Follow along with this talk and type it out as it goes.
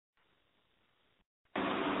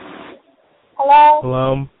Hello?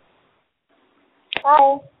 Hello.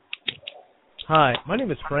 Hi. Hi, my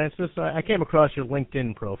name is Francis. I came across your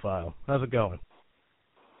LinkedIn profile. How's it going?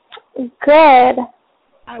 Good. I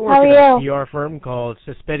How work are at a you? PR firm called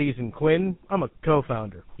Suspettis and Quinn. I'm a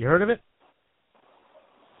co-founder. You heard of it?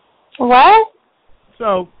 What?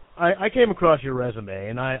 So, I came across your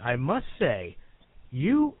resume, and I must say,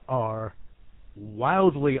 you are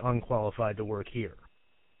wildly unqualified to work here.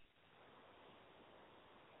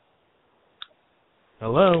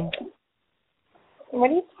 Hello? What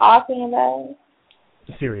are you talking about?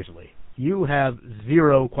 Seriously, you have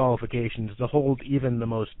zero qualifications to hold even the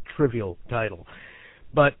most trivial title.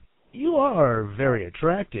 But you are very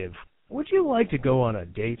attractive. Would you like to go on a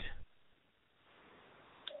date?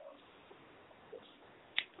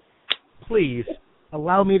 Please,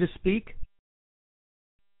 allow me to speak.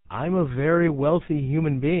 I'm a very wealthy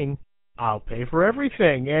human being. I'll pay for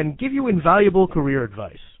everything and give you invaluable career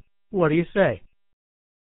advice. What do you say?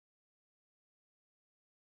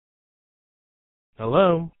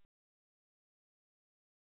 Hello?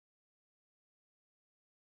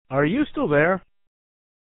 Are you still there?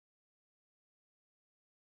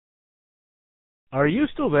 Are you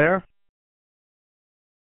still there?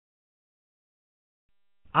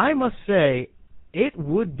 I must say, it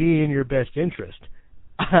would be in your best interest.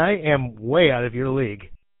 I am way out of your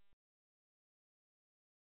league.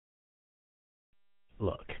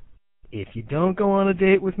 Look, if you don't go on a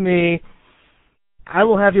date with me, I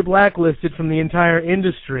will have you blacklisted from the entire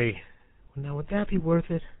industry. Now, would that be worth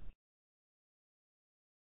it?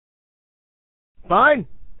 Fine.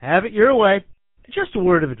 Have it your way. Just a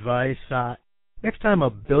word of advice. Next time a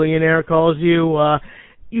billionaire calls you,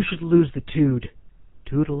 you should lose the tood.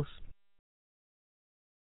 Toodles.